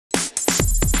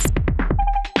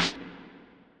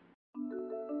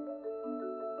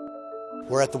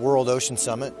We're at the World Ocean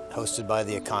Summit, hosted by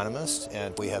The Economist,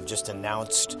 and we have just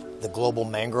announced the Global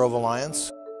Mangrove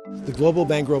Alliance. The Global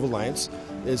Mangrove Alliance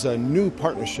is a new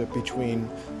partnership between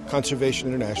Conservation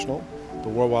International, the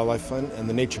World Wildlife Fund, and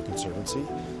the Nature Conservancy.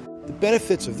 The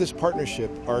benefits of this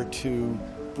partnership are to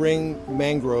bring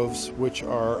mangroves, which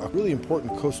are a really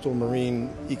important coastal marine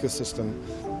ecosystem,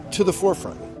 to the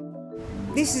forefront.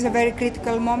 This is a very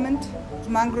critical moment.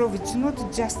 Mangrove is not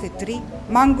just a tree.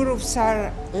 Mangroves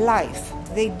are life.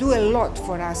 They do a lot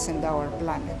for us and our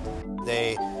planet.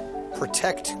 They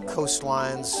protect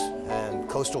coastlines and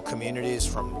coastal communities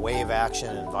from wave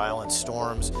action and violent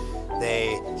storms.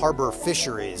 They harbor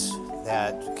fisheries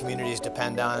that communities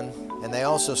depend on, and they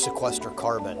also sequester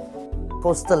carbon.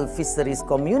 Coastal fisheries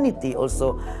community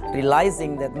also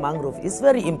realizing that mangrove is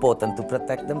very important to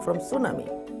protect them from tsunami.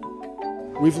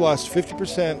 We've lost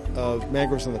 50% of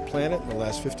mangroves on the planet in the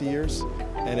last 50 years,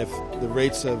 and if the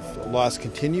rates of loss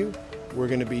continue, we're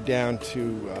going to be down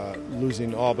to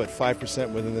losing all but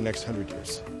 5% within the next 100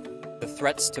 years. The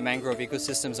threats to mangrove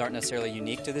ecosystems aren't necessarily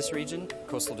unique to this region.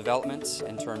 Coastal development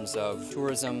in terms of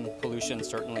tourism, pollution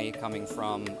certainly coming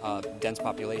from dense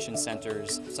population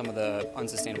centers, some of the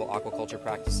unsustainable aquaculture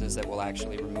practices that will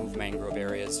actually remove mangrove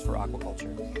areas for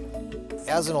aquaculture.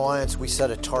 As an alliance, we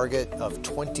set a target of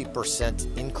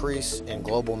 20% increase in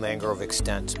global mangrove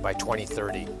extent by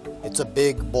 2030. It's a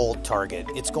big, bold target.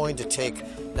 It's going to take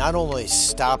not only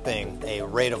stopping a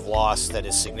rate of loss that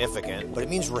is significant, but it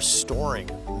means restoring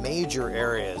major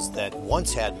areas that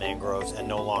once had mangroves and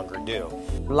no longer do.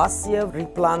 Last year, we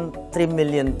planted 3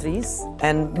 million trees,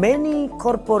 and many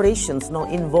corporations now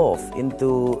involved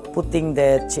into putting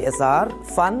their CSR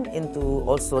fund into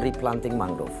also replanting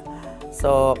mangrove.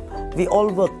 So we all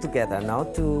work together now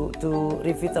to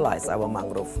revitalize our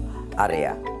mangrove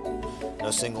area.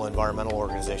 No single environmental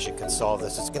organization can solve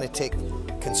this. It's going to take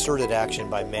concerted action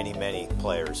by many, many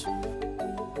players.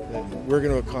 We're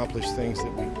going to accomplish things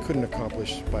that we couldn't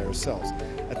accomplish by ourselves.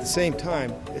 At the same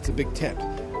time, it's a big tent,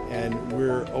 and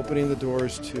we're opening the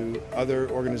doors to other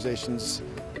organizations.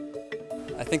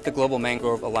 I think the Global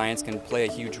Mangrove Alliance can play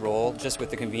a huge role just with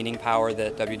the convening power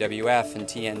that WWF and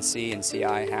TNC and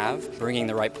CI have, bringing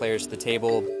the right players to the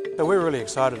table. So we're really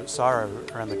excited at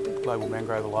CSIRO around the Global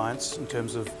Mangrove Alliance in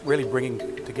terms of really bringing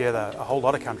together a whole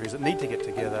lot of countries that need to get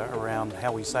together around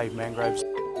how we save mangroves.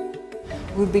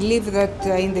 We believe that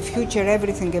in the future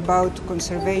everything about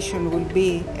conservation will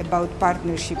be about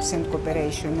partnerships and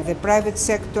cooperation. The private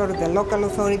sector, the local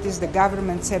authorities, the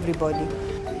governments, everybody.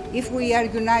 If we are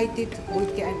united, we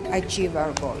can achieve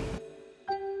our goal.